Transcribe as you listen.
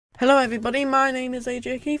Hello everybody, my name is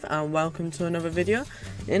AJ Keith and welcome to another video.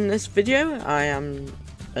 In this video I am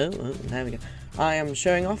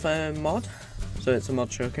showing off a mod. So it's a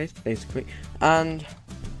mod showcase basically, and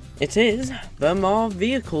it is the More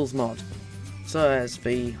Vehicles mod. So there's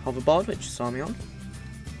the hoverboard which you saw me on.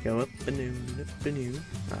 Go up and down,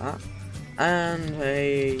 like that. And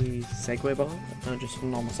a Segway board, not just a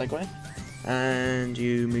normal Segway. And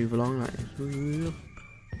you move along like this.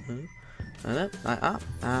 Like that.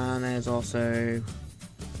 And there's also,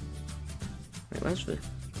 wait, where's the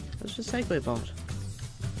Segway board?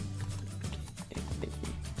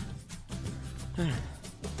 There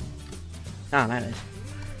it is.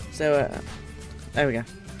 So there we go.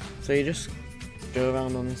 So you just go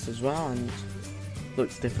around on this as well, and it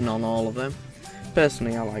looks different on all of them.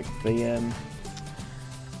 Personally, I like the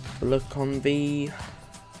look on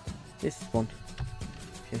this one.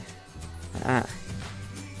 Like that.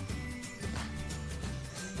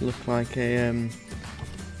 Look like a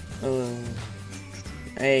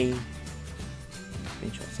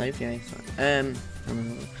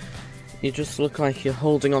you just look like you're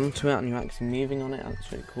holding on to it and you're actually moving on it.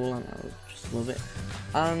 That's really cool, and I just love it.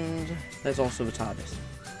 And there's also the TARDIS,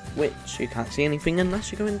 which you can't see anything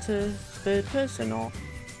unless you go into third person or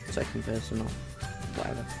second person or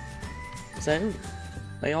whatever. So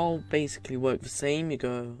they all basically work the same. You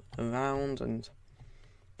go around and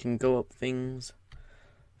you can go up things.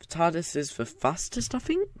 The TARDIS is the fastest, I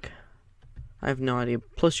think. I have no idea.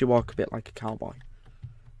 Plus you walk a bit like a cowboy.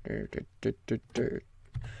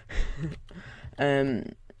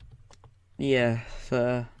 Yeah,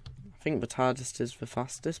 so I think the TARDIS is the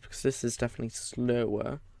fastest because this is definitely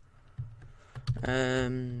slower.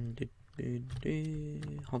 Hoverboard?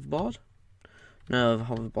 No, the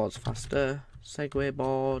hoverboard's faster. Segway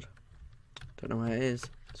board. Don't know where it is.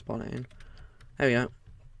 Spawn it in. There we go.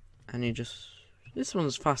 And you just... This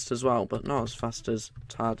one's fast as well, but not as fast as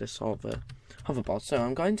TARDIS or the hoverboard. So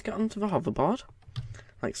I'm going to get onto the hoverboard.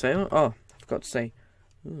 Like so. Oh, I forgot to say.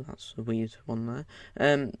 Ooh, that's a weird one there.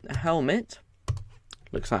 A helmet.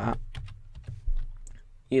 Looks like that.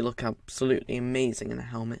 You look absolutely amazing in a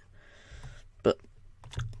helmet. But,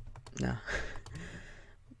 no.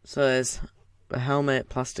 So there's a helmet,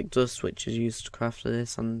 plastic dust, which is used to craft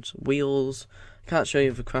this, and wheels. I can't show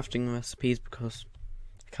you the crafting recipes because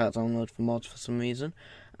I can't download the mods for some reason.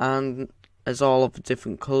 And there's all of the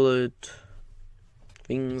different coloured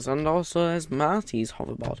things, and also there's Marty's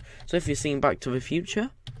hoverboard. So if you've seen Back to the Future,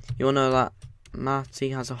 you'll know that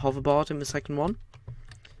Marty has a hoverboard in the second one.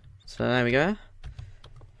 So there we go.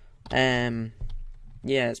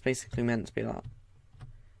 Yeah, it's basically meant to be that.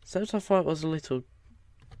 So I thought it was a little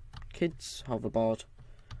kid's hoverboard.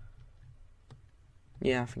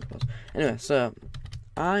 Yeah, I think it was. Anyway, so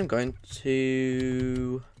I'm going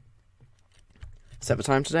to set the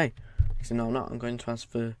time today. Actually, no, I'm not. I'm going to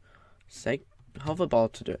ask the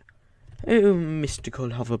hoverboard to do it. Oh, mystical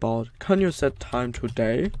hoverboard, can you set time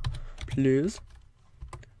today, please?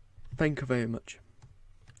 Thank you very much.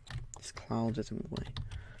 This cloud is in the way.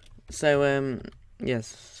 So, yes,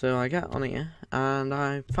 so I get on here, and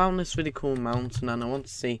I found this really cool mountain, and I want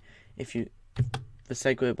to see if the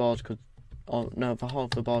Segway board could, or no, the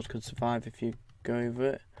hoverboard could survive if you go over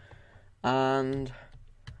it, and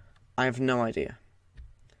I have no idea.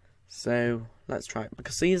 So let's try it,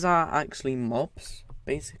 because these are actually mobs,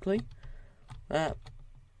 basically. No,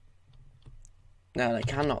 they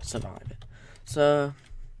cannot survive it. So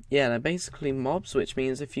yeah, they're basically mobs, which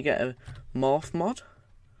means if you get a morph mod,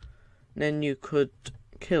 then you could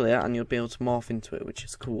kill it and you'll be able to morph into it, which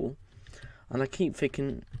is cool. And I keep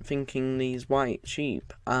thinking these white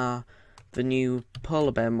sheep are the new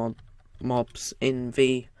polar bear mobs in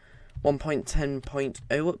the 1.10.0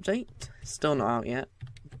 update. It's still not out yet,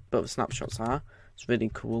 but the snapshots are. It's really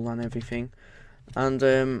cool and everything.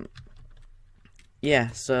 And yeah,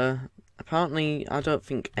 so apparently I don't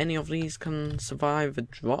think any of these can survive a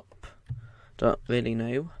drop. Don't really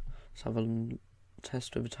know. Let's have a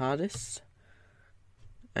test with the TARDIS.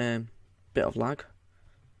 Bit of lag.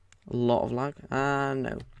 A lot of lag.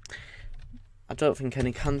 No. I don't think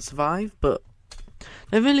any can survive, but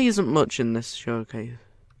there really isn't much in this showcase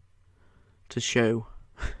to show.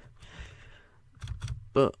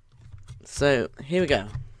 But, so, here we go.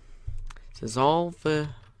 There's all the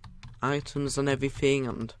items and everything,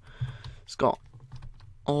 and it's got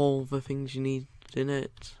all the things you need in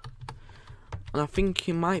it. And I think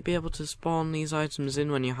you might be able to spawn these items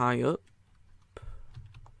in when you're high up.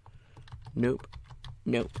 Nope.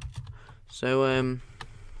 So,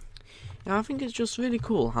 yeah, I think it's just really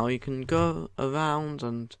cool how you can go around,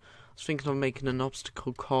 and I was thinking of making an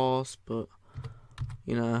obstacle course, but,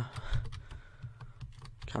 you know,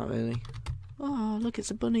 Can't really. Oh, look,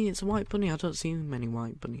 it's a bunny. It's a white bunny. I don't see many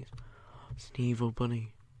white bunnies. It's an evil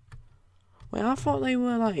bunny. Wait, I thought they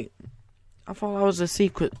were like... I thought that was a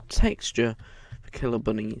secret texture for killer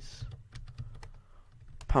bunnies.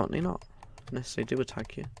 Apparently not. Unless they do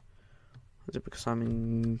attack you. Is it because I'm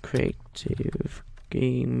in creative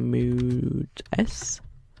game mode S?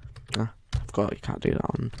 Ah, I forgot you can't do that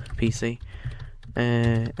on PC.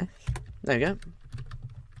 S. There we go.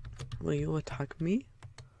 Will you attack me?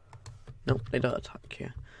 Nope, they don't attack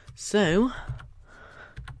you. So,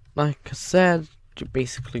 like I said, you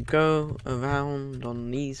basically go around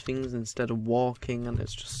on these things instead of walking, and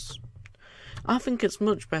it's just... I think it's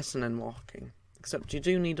much better than walking. Except you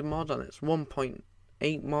do need a mod, and it's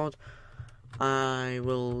 1.8 mod. I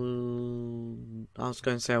was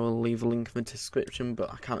going to say I will leave a link in the description,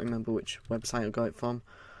 but I can't remember which website I got it from.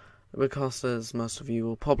 Because, as most of you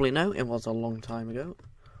will probably know, it was a long time ago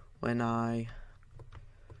when I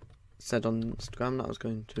said on Instagram that I was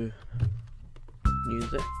going to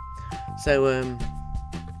use it. So,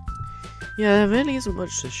 yeah, there really isn't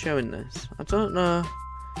much to show in this. I don't know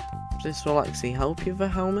if this will actually help you with a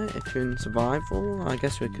helmet if you're in survival. I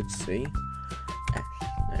guess we could see. Yes,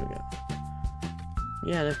 there we go.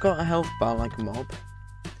 Yeah, they've got a health bar like a mob.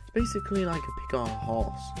 It's basically like a pig or a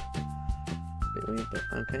horse. Bit weird, but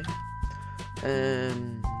okay.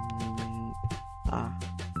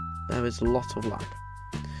 There is a lot of lag.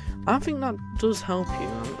 I think that does help you.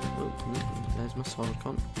 Oh, there's my sword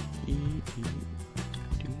icon.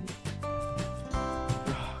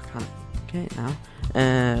 Oh, I can't get it now.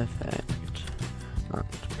 Effect.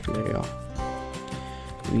 That's clear.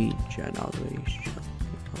 Regeneration.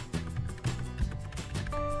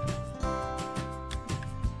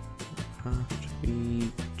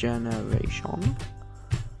 Regeneration.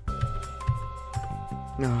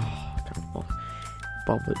 No, I can't be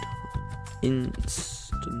bothered.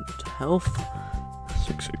 Instant health.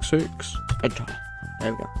 666. Enter.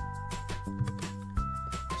 There we go.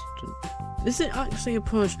 Instant. Is it actually a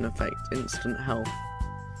potion effect? Instant health.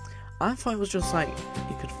 I thought it was just like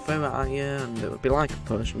you could throw it at you and it would be like a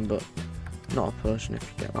potion, but not a potion if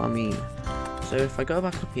you get what I mean. So if I go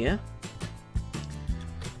back up here,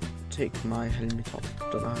 take my helmet off.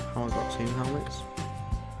 Don't know how I got 2 helmets.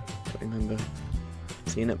 Don't remember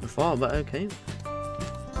seeing it before, but okay.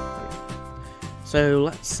 So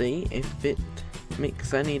let's see if it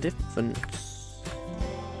makes any difference.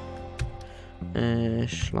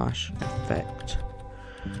 Slash effect.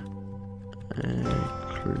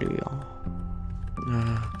 Clear.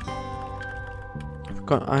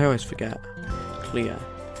 I always forget. Clear.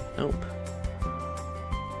 Nope.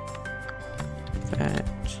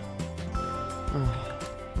 Effect.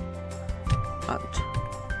 At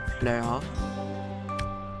clear.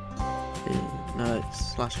 No, it's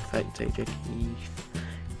slash effect AJ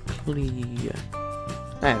clear.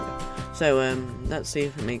 There we go. So let's see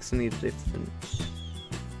if it makes any difference.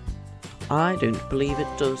 I don't believe it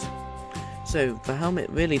does. So the helmet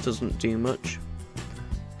really doesn't do much.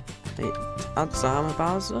 It adds armor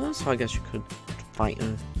bars though, so I guess you could fight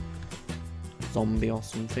a zombie or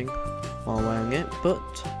something while wearing it, but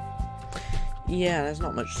yeah, there's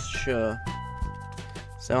not much to show.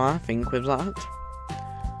 So I think with that,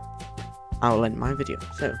 I'll end my video.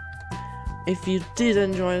 So, if you did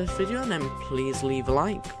enjoy this video, then please leave a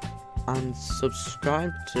like and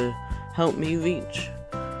subscribe to help me reach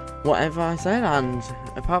whatever I said. And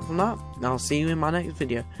apart from that, I'll see you in my next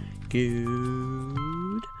video.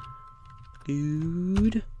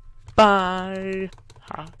 Bye.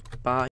 Bye.